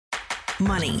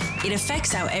Money. It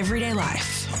affects our everyday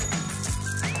life.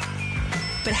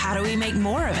 But how do we make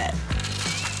more of it?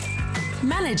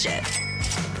 Manage it.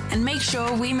 And make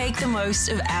sure we make the most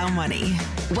of our money.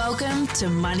 Welcome to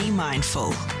Money Mindful,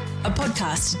 a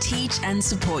podcast to teach and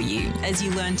support you as you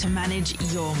learn to manage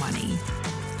your money.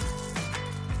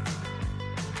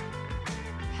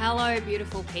 Hello,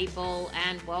 beautiful people,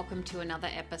 and welcome to another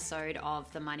episode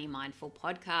of the Money Mindful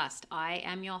podcast. I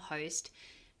am your host,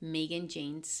 Megan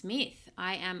Jean Smith.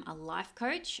 I am a life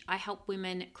coach. I help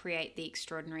women create the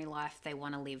extraordinary life they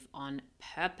want to live on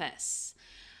purpose.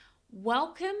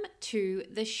 Welcome to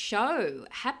the show.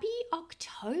 Happy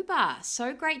October.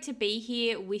 So great to be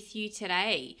here with you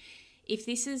today. If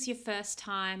this is your first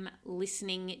time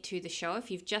listening to the show,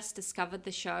 if you've just discovered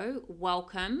the show,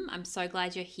 welcome. I'm so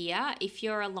glad you're here. If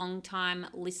you're a long-time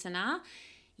listener,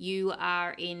 you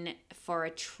are in for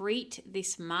a treat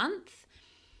this month.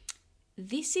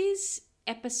 This is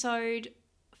episode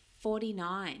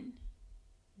 49.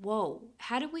 Whoa,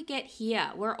 how did we get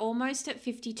here? We're almost at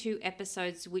 52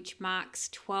 episodes, which marks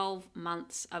 12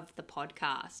 months of the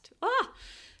podcast. Oh,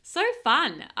 so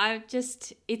fun.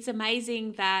 It's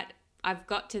amazing that I've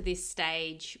got to this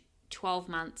stage, 12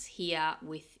 months here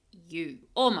with you.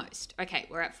 Almost. Okay,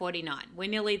 we're at 49. We're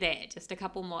nearly there. Just a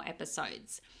couple more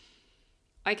episodes.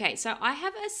 Okay, so I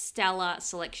have a stellar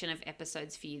selection of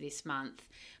episodes for you this month.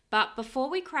 But before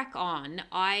we crack on,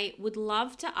 I would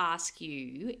love to ask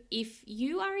you if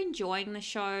you are enjoying the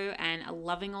show and are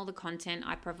loving all the content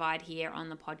I provide here on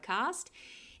the podcast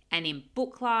and in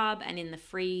book club and in the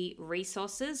free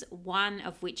resources, one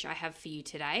of which I have for you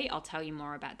today. I'll tell you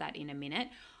more about that in a minute.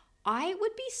 I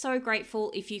would be so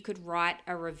grateful if you could write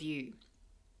a review.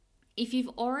 If you've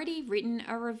already written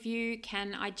a review,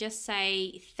 can I just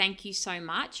say thank you so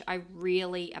much? I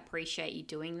really appreciate you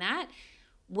doing that.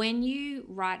 When you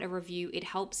write a review, it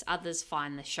helps others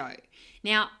find the show.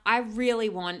 Now, I really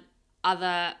want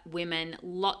other women,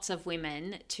 lots of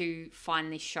women, to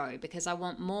find this show because I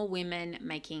want more women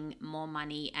making more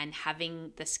money and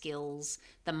having the skills,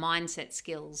 the mindset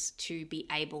skills to be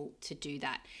able to do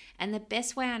that. And the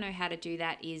best way I know how to do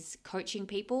that is coaching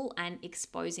people and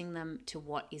exposing them to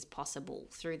what is possible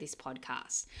through this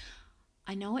podcast.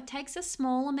 I know it takes a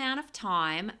small amount of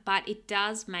time, but it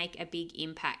does make a big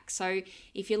impact. So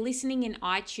if you're listening in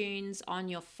iTunes on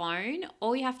your phone,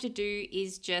 all you have to do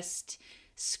is just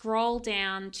scroll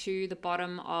down to the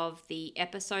bottom of the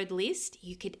episode list.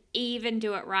 You could even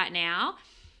do it right now.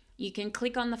 You can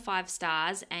click on the 5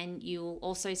 stars and you'll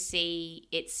also see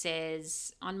it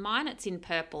says, on mine it's in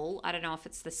purple. I don't know if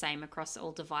it's the same across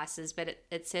all devices, but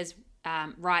it says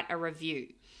write a review.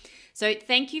 So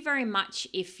thank you very much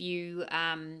if you,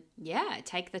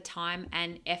 take the time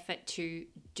and effort to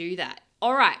do that.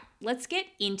 All right, let's get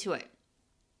into it.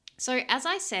 So as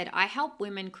I said, I help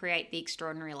women create the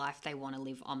extraordinary life they want to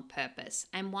live on purpose.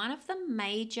 And one of the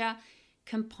major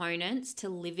components to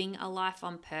living a life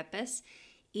on purpose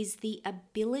is the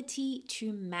ability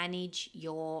to manage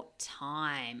your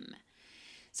time.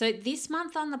 So this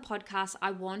month on the podcast,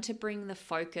 I want to bring the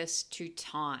focus to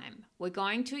time. We're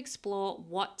going to explore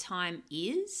what time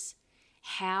is,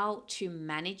 how to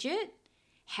manage it,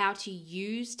 how to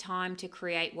use time to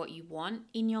create what you want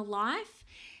in your life,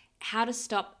 how to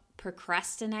stop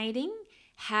procrastinating,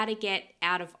 how to get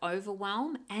out of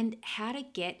overwhelm, and how to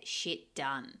get shit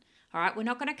done. All right, we're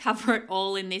not going to cover it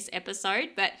all in this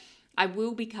episode, but I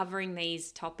will be covering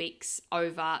these topics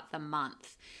over the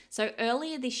month. So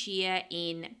earlier this year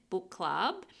in book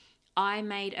club, I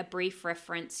made a brief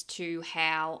reference to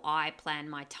how I plan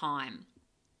my time.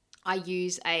 I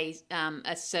use a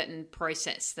certain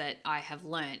process that I have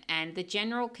learned, and the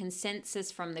general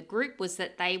consensus from the group was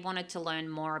that they wanted to learn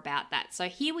more about that. So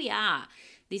here we are.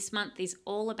 This month is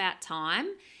all about time.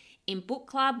 In book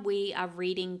club, we are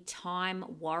reading Time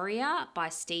Warrior by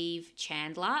Steve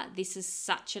Chandler. This is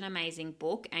such an amazing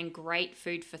book and great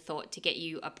food for thought to get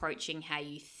you approaching how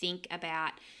you think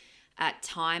about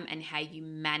time and how you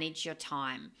manage your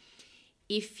time.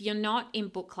 If you're not in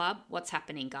book club, what's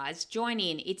happening, guys? Join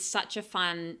in. It's such a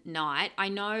fun night. I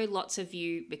know lots of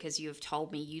you, because you have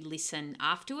told me, you listen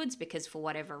afterwards because for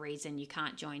whatever reason you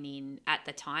can't join in at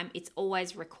the time. It's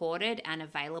always recorded and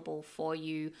available for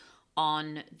you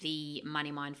on the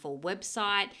Money Mindful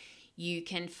website. You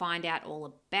can find out all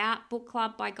about book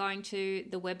club by going to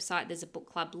the website. There's a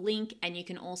book club link, and you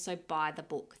can also buy the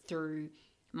book through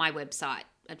my website.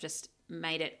 I've just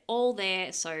made it all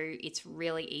there, so it's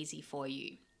really easy for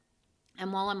you.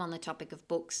 And while I'm on the topic of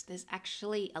books, there's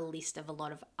actually a list of a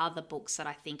lot of other books that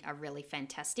I think are really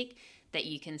fantastic that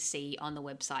you can see on the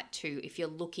website too if you're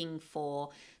looking for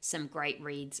some great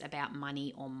reads about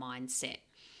money or mindset.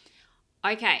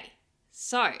 Okay,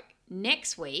 So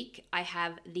next week, I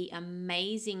have the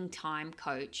amazing time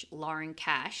coach, Lauren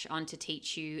Cash, on to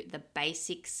teach you the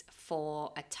basics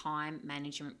for a time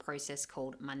management process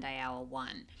called Monday Hour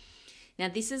 1. Now,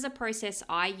 this is a process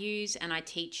I use and I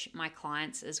teach my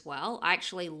clients as well. I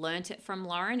actually learnt it from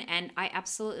Lauren, and I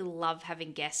absolutely love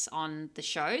having guests on the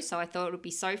show. So I thought it would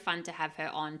be so fun to have her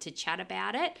on to chat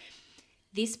about it.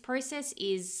 This process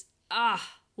is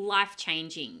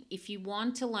life-changing if you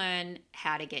want to learn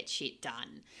how to get shit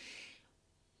done.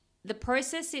 The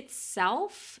process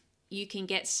itself, you can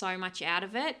get so much out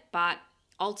of it, but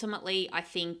ultimately, I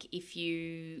think if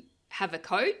you have a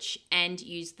coach and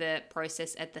use the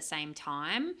process at the same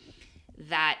time,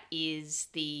 that is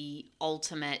the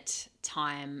ultimate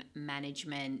time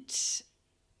management.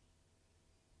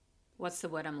 What's the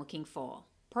word I'm looking for?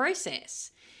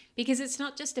 Process. Because it's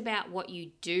not just about what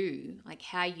you do, like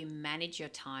how you manage your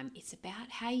time. It's about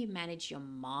how you manage your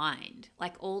mind,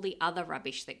 like all the other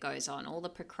rubbish that goes on, all the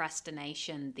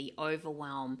procrastination, the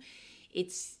overwhelm.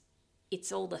 It's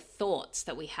all the thoughts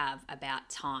that we have about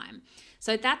time.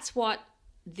 So that's what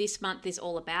this month is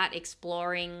all about,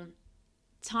 exploring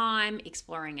time,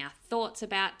 exploring our thoughts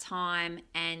about time,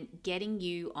 and getting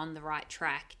you on the right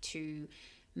track to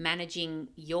managing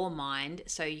your mind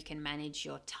so you can manage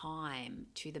your time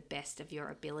to the best of your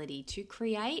ability to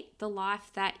create the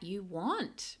life that you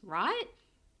want, right?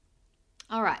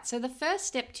 All right, so the first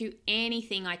step to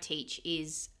anything I teach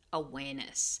is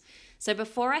awareness. So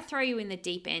before I throw you in the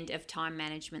deep end of time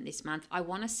management this month, I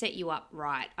want to set you up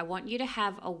right. I want you to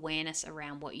have awareness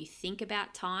around what you think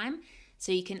about time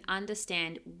so you can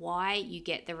understand why you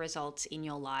get the results in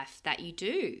your life that you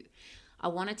do. I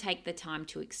want to take the time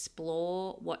to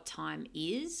explore what time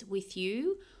is with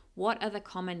you. What are the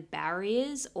common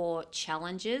barriers or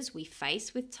challenges we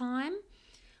face with time?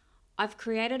 I've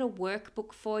created a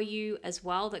workbook for you as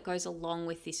well that goes along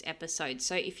with this episode.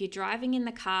 So if you're driving in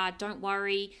the car, don't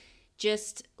worry.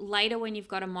 Just later when you've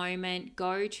got a moment,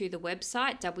 go to the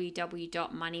website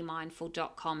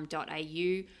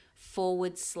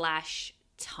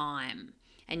www.moneymindful.com.au/time.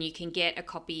 And you can get a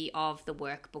copy of the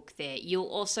workbook there. You'll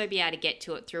also be able to get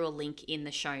to it through a link in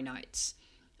the show notes.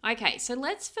 Okay, so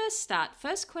let's first start.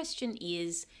 First question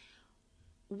is,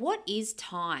 what is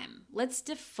time? Let's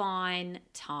define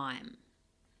time.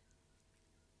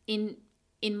 In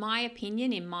my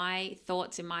opinion, in my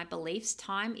thoughts, in my beliefs,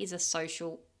 time is a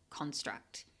social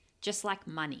construct, just like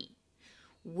money.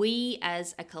 We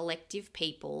as a collective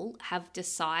people have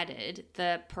decided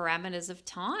the parameters of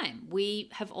time.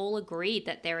 We have all agreed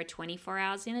that there are 24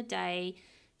 hours in a day,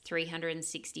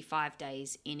 365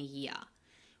 days in a year.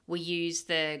 We use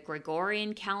the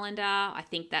Gregorian calendar. I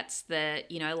think that's the,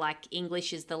 like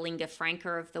English is the lingua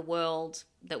franca of the world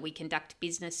that we conduct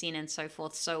business in and so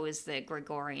forth. So is the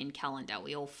Gregorian calendar.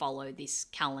 We all follow this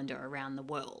calendar around the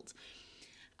world.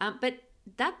 But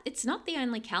that it's not the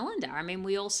only calendar. I mean,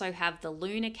 we also have the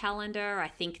lunar calendar. I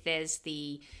think there's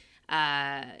the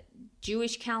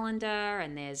Jewish calendar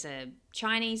and there's a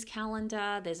Chinese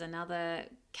calendar. There's another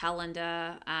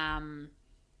calendar. I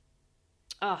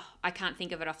can't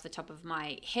think of it off the top of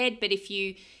my head. But if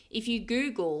you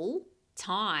Google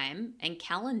time and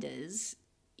calendars,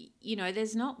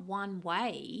 there's not one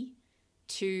way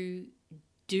to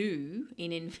do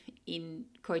in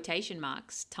quotation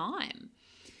marks time.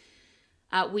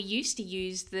 We used to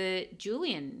use the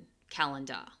Julian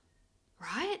calendar,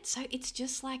 right? So it's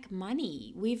just like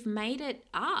money. We've made it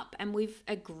up and we've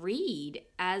agreed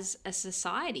as a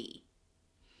society.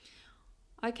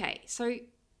 Okay, so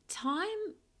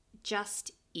time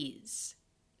just is.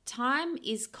 Time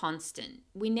is constant.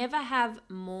 We never have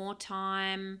more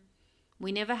time.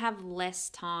 We never have less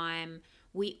time.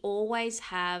 We always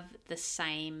have the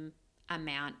same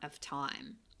amount of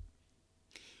time.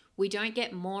 We don't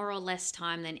get more or less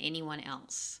time than anyone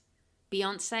else.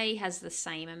 Beyonce has the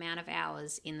same amount of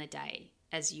hours in the day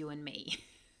as you and me.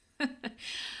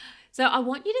 So I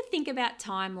want you to think about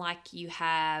time like you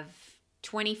have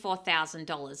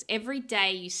 $24,000. Every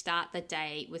day you start the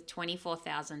day with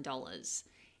 $24,000.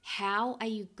 How are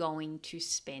you going to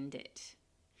spend it?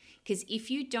 Because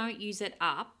if you don't use it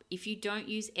up, if you don't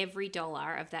use every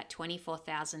dollar of that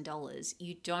 $24,000,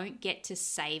 you don't get to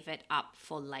save it up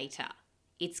for later.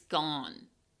 It's gone,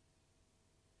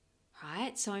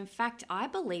 right? So in fact, I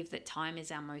believe that time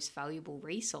is our most valuable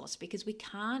resource because we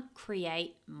can't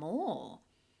create more.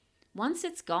 Once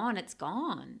it's gone, it's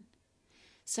gone.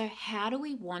 So how do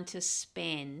we want to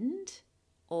spend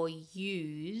or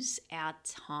use our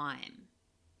time?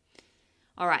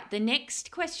 All right, the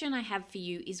next question I have for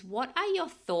you is, what are your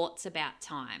thoughts about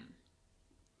time?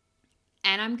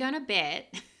 And I'm going to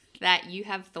bet that you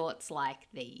have thoughts like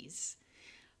these.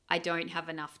 I don't have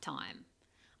enough time.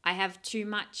 I have too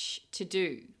much to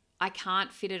do. I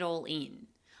can't fit it all in.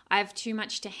 I have too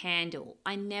much to handle.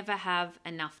 I never have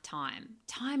enough time.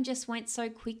 Time just went so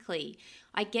quickly.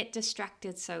 I get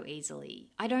distracted so easily.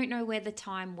 I don't know where the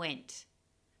time went.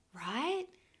 Right?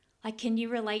 Like, can you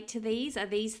relate to these? Are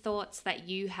these thoughts that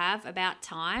you have about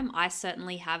time? I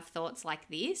certainly have thoughts like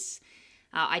this.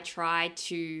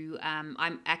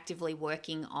 I'm actively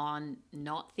working on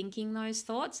not thinking those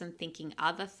thoughts and thinking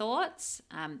other thoughts.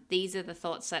 These are the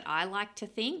thoughts that I like to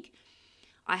think.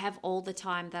 I have all the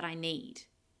time that I need.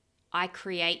 I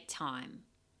create time.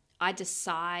 I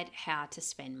decide how to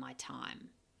spend my time.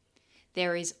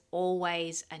 There is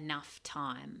always enough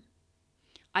time.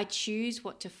 I choose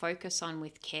what to focus on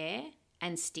with care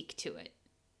and stick to it.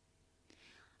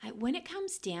 When it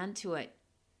comes down to it,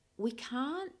 we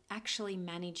can't actually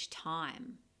manage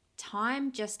time.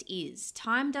 Time just is.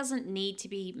 Time doesn't need to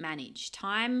be managed.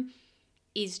 Time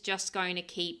is just going to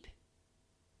keep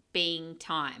being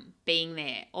time, being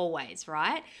there always,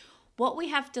 right? What we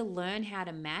have to learn how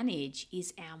to manage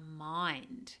is our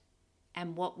mind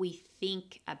and what we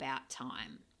think about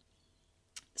time.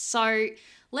 So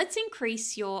let's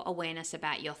increase your awareness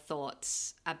about your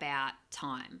thoughts about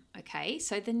time, okay?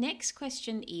 So the next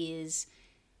question is,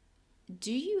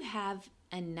 do you have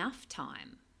enough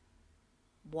time?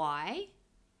 Why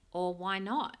or why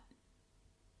not?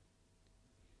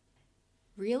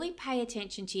 Really pay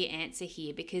attention to your answer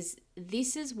here, because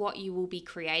this is what you will be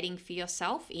creating for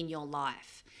yourself in your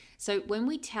life. So when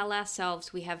we tell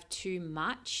ourselves we have too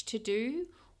much to do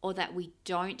or that we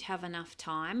don't have enough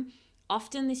time,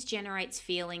 often this generates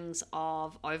feelings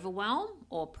of overwhelm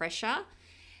or pressure.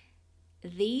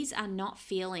 These are not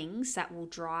feelings that will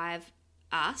drive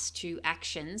us to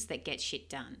actions that get shit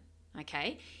done,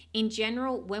 okay? In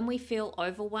general, when we feel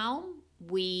overwhelmed,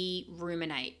 we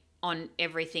ruminate on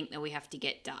everything that we have to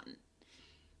get done.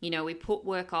 You know, we put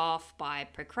work off by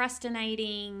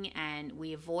procrastinating, and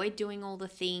we avoid doing all the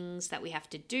things that we have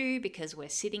to do because we're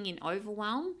sitting in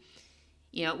overwhelm.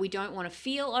 You know, we don't want to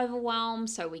feel overwhelmed,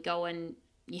 so we go and,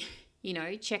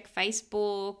 check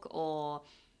Facebook, or,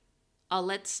 oh,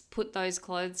 let's put those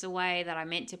clothes away that I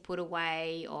meant to put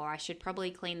away, or I should probably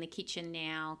clean the kitchen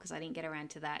now because I didn't get around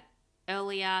to that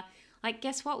earlier. Like,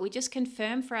 guess what? We just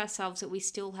confirm for ourselves that we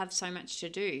still have so much to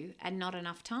do and not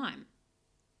enough time,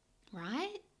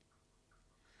 right?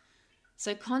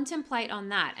 So contemplate on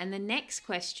that. And the next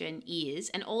question is,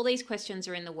 and all these questions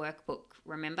are in the workbook,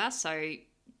 remember? So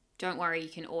don't worry, you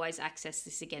can always access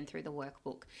this again through the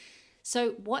workbook.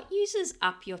 So what uses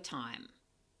up your time?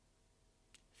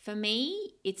 For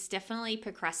me, it's definitely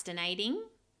procrastinating,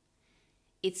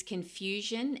 it's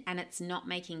confusion, and it's not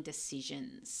making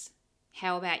decisions.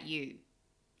 How about you?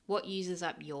 What uses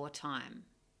up your time?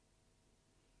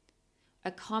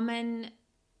 A common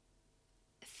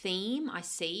theme I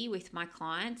see with my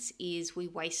clients is we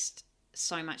waste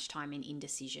so much time in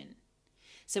indecision.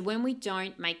 So when we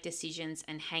don't make decisions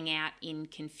and hang out in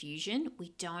confusion,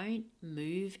 we don't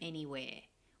move anywhere.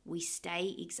 We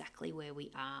stay exactly where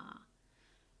we are,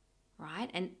 right?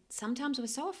 And sometimes we're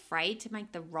so afraid to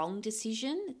make the wrong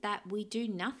decision that we do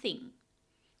nothing.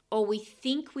 Or we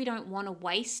think we don't want to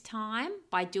waste time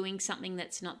by doing something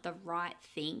that's not the right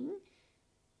thing,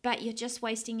 but you're just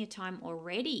wasting your time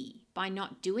already by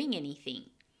not doing anything.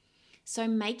 So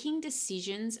making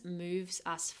decisions moves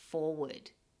us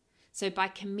forward. So by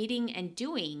committing and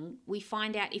doing, we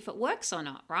find out if it works or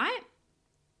not, right?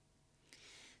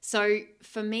 So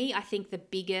for me, I think the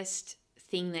biggest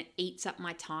thing that eats up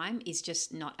my time is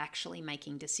just not actually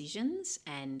making decisions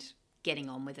and getting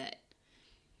on with it.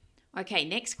 Okay,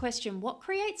 next question. What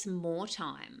creates more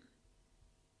time?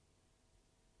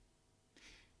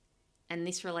 And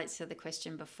this relates to the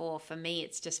question before. For me,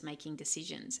 it's just making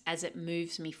decisions as it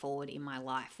moves me forward in my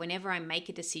life. Whenever I make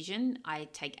a decision, I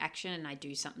take action and I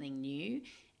do something new,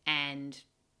 and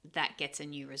that gets a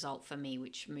new result for me,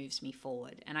 which moves me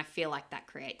forward. And I feel like that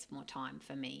creates more time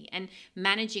for me. And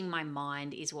managing my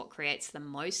mind is what creates the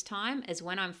most time, as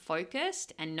when I'm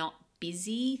focused and not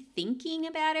busy thinking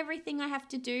about everything I have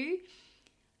to do,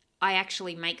 I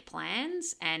actually make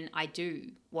plans and I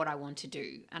do what I want to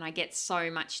do, and I get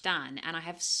so much done, and I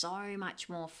have so much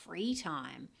more free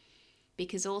time,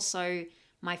 because also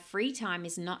my free time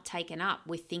is not taken up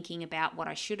with thinking about what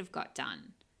I should have got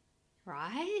done,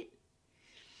 right?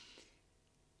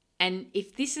 And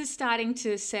if this is starting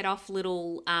to set off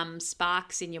little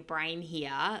sparks in your brain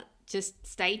here, just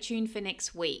stay tuned for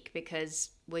next week, because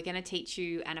we're going to teach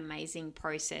you an amazing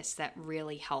process that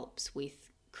really helps with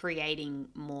creating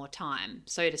more time,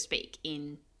 so to speak,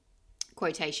 in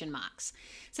quotation marks.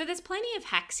 So there's plenty of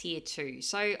hacks here too.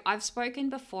 So I've spoken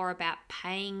before about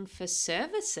paying for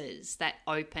services that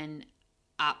open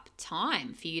up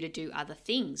time for you to do other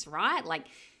things, right? Like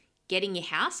getting your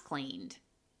house cleaned.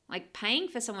 Like paying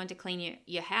for someone to clean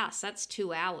your house, that's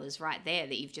 2 hours right there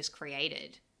that you've just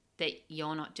created that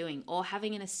you're not doing. Or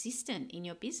having an assistant in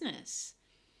your business.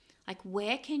 Like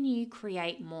where can you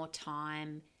create more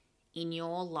time in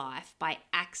your life by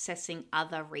accessing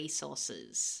other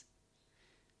resources?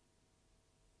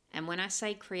 And when I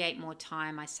say create more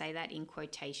time, I say that in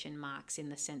quotation marks in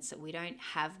the sense that we don't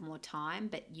have more time,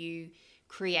 but you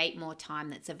create more time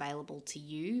that's available to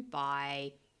you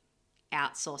by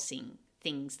outsourcing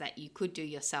things that you could do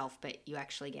yourself, but you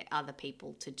actually get other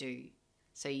people to do.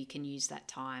 So you can use that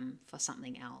time for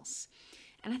something else.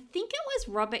 And I think it was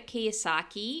Robert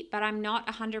Kiyosaki, but I'm not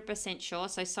 100% sure.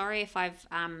 So sorry if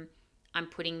I'm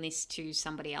putting this to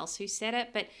somebody else who said it,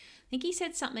 but I think he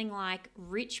said something like,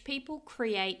 rich people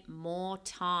create more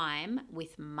time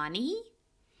with money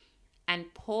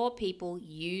and poor people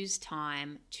use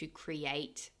time to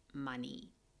create money.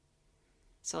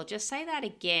 So I'll just say that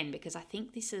again because I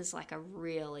think this is like a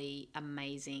really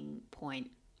amazing point.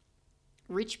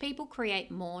 Rich people create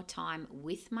more time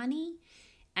with money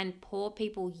and poor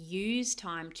people use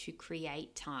time to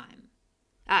create time.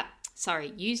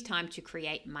 Use time to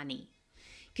create money.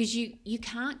 Because you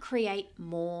can't create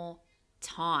more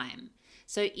time.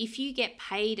 So if you get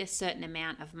paid a certain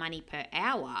amount of money per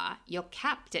hour, you're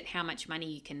capped at how much money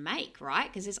you can make, right?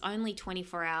 Because there's only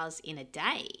 24 hours in a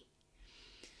day.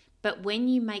 But when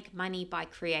you make money by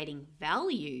creating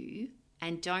value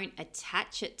and don't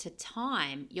attach it to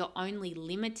time, you're only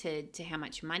limited to how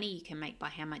much money you can make by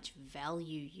how much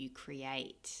value you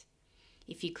create.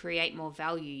 If you create more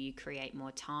value, you create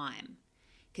more time.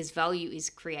 Because value is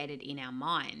created in our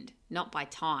mind, not by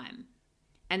time.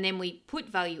 And then we put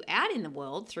value out in the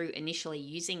world through initially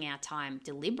using our time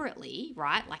deliberately,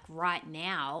 right? Like right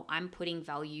now, I'm putting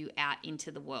value out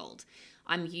into the world.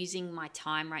 I'm using my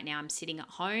time right now. I'm sitting at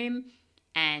home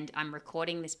and I'm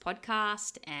recording this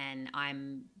podcast and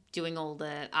I'm doing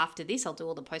after this, I'll do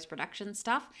all the post-production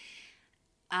stuff.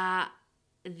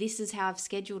 This is how I've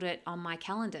scheduled it on my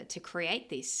calendar to create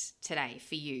this today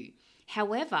for you.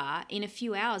 However, in a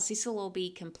few hours, this will all be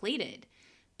completed,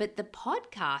 but the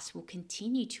podcast will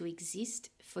continue to exist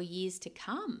for years to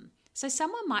come. So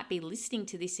someone might be listening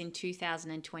to this in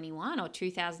 2021 or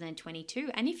 2022.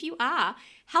 And if you are,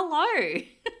 hello.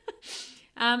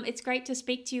 It's great to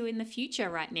speak to you in the future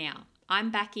right now.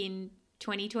 I'm back in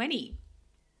 2020.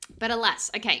 But alas,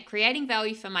 okay, creating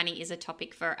value for money is a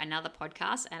topic for another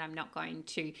podcast, and I'm not going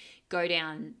to go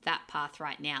down that path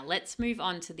right now. Let's move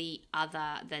on to the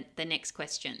next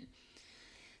question.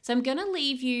 So I'm going to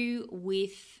leave you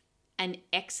with an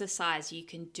exercise you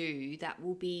can do that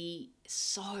will be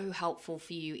so helpful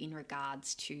for you in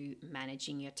regards to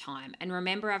managing your time. And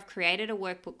remember, I've created a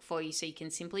workbook for you so you can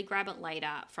simply grab it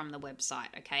later from the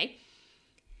website, okay?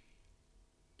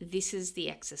 This is the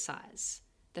exercise.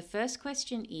 The first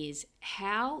question is,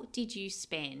 how did you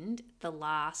spend the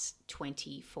last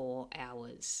 24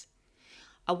 hours?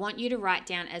 I want you to write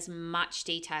down as much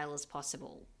detail as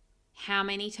possible. How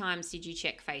many times did you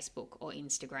check Facebook or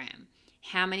Instagram?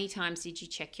 How many times did you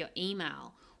check your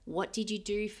email? What did you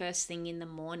do first thing in the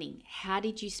morning? How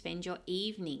did you spend your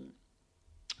evening?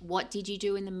 What did you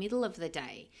do in the middle of the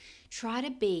day? Try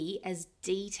to be as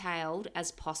detailed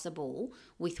as possible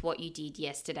with what you did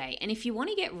yesterday. And if you want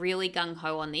to get really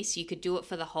gung-ho on this, you could do it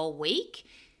for the whole week,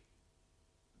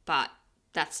 but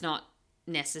that's not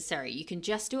necessary. You can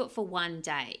just do it for one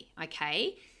day,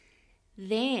 okay?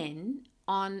 Then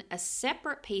on a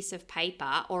separate piece of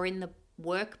paper or in the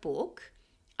workbook,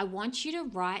 I want you to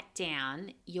write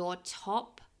down your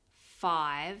top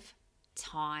 5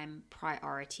 time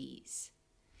priorities.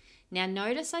 Now,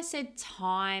 notice I said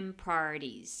time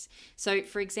priorities. So,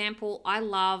 for example, I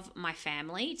love my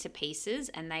family to pieces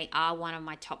and they are one of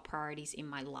my top priorities in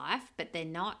my life, but they're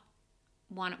not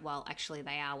actually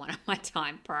they are one of my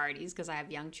time priorities because I have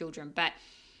young children, but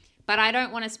I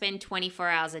don't want to spend 24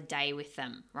 hours a day with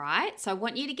them, right? So I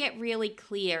want you to get really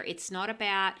clear. It's not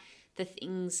about the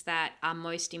things that are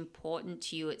most important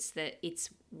to you. It's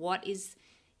what is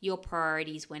your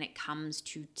priorities when it comes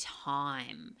to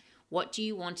time. What do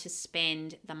you want to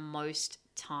spend the most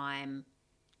time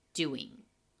doing?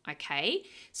 Okay,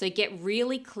 so get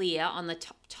really clear on the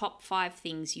top 5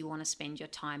 things you want to spend your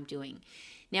time doing.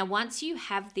 Now, once you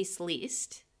have this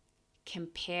list,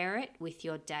 compare it with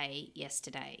your day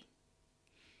yesterday.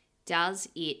 Does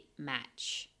it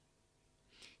match?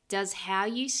 Does how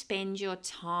you spend your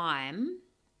time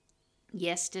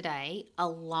yesterday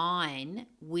align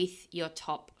with your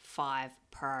top 5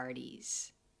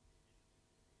 priorities?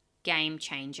 Game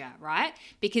changer, right?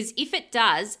 Because if it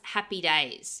does, happy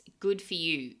days, good for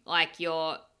you. Like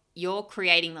you're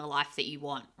creating the life that you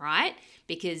want, right?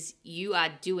 Because you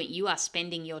are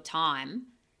spending your time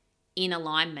in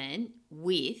alignment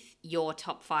with your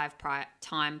top 5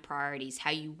 time priorities,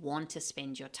 how you want to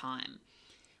spend your time.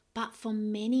 But for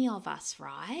many of us,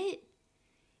 right,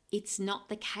 it's not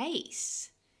the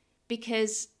case,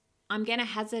 because I'm going to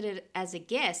hazard it as a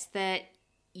guess that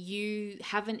you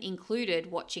haven't included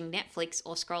watching Netflix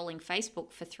or scrolling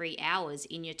Facebook for 3 hours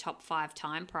in your top 5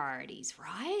 time priorities,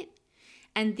 right?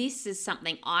 And this is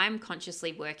something I'm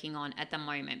consciously working on at the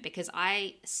moment, because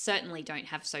I certainly don't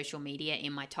have social media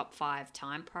in my top 5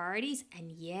 time priorities,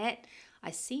 and yet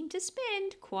I seem to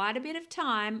spend quite a bit of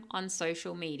time on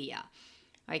social media.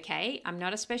 Okay, I'm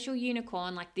not a special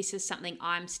unicorn. Like, this is something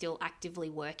I'm still actively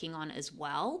working on as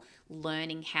well,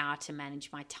 learning how to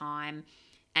manage my time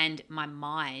and my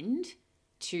mind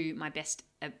to my best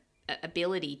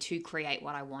ability to create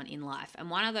what I want in life. And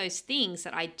one of those things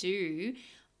that I do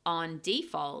on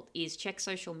default is check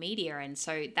social media. And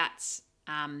so that's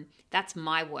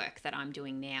my work that I'm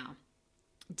doing now,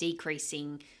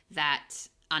 decreasing that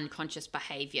unconscious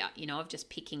behavior, of just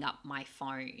picking up my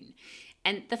phone.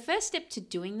 And the first step to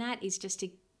doing that is just to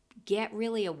get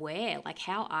really aware, like,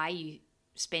 how are you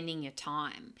spending your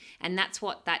time? And that's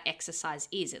what that exercise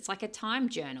is. It's like a time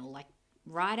journal. Like,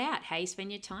 write out how you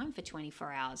spend your time for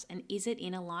 24 hours. And is it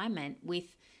in alignment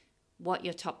with what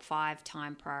your top 5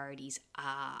 time priorities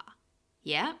are?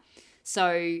 Yeah.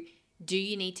 So do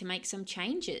you need to make some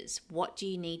changes? What do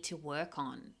you need to work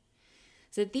on?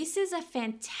 So this is a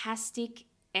fantastic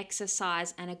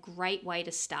exercise and a great way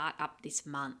to start up this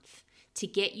month, to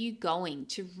get you going,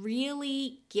 to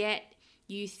really get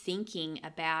you thinking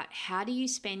about how do you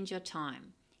spend your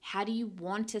time? How do you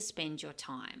want to spend your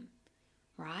time?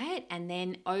 Right? And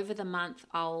then over the month,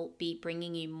 I'll be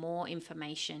bringing you more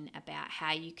information about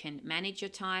how you can manage your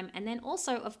time. And then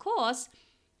also, of course,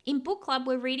 in book club,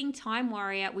 we're reading Time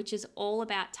Warrior, which is all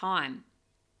about time.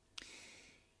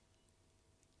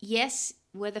 Yes,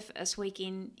 we're the first week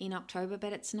in October,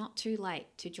 but it's not too late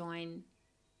to join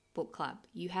book club.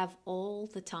 You have all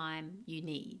the time you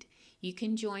need. You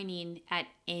can join in at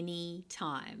any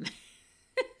time.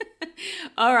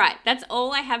 All right, that's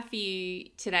all I have for you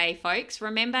today, folks.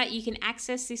 Remember, you can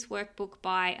access this workbook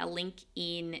by a link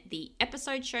in the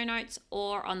episode show notes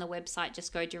or on the website.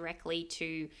 Just go directly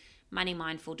to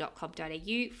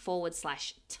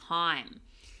moneymindful.com.au/time.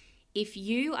 If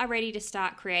you are ready to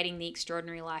start creating the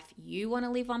extraordinary life you want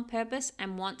to live on purpose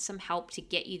and want some help to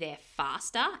get you there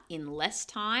faster in less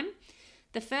time,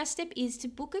 the first step is to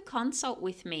book a consult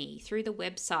with me through the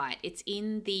website. It's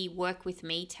in the Work With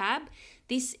Me tab.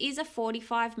 This is a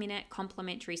 45-minute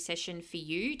complimentary session for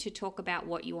you to talk about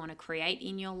what you want to create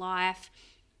in your life,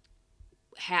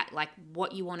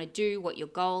 what you want to do, what your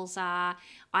goals are.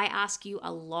 I ask you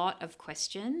a lot of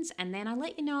questions, and then I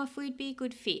let you know if we'd be a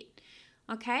good fit.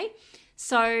 Okay,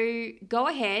 so go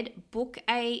ahead, book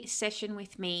a session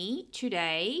with me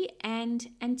today,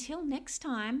 and until next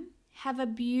time, have a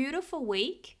beautiful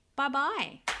week.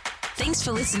 Bye-bye. Thanks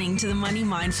for listening to the Money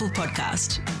Mindful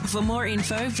podcast. For more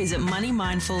info, visit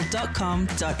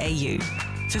moneymindful.com.au.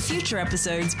 For future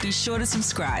episodes, be sure to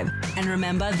subscribe. And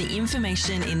remember, the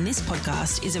information in this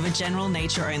podcast is of a general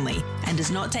nature only and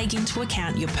does not take into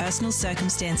account your personal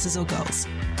circumstances or goals.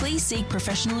 Please seek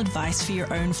professional advice for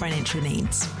your own financial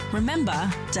needs. Remember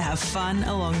to have fun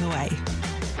along the way.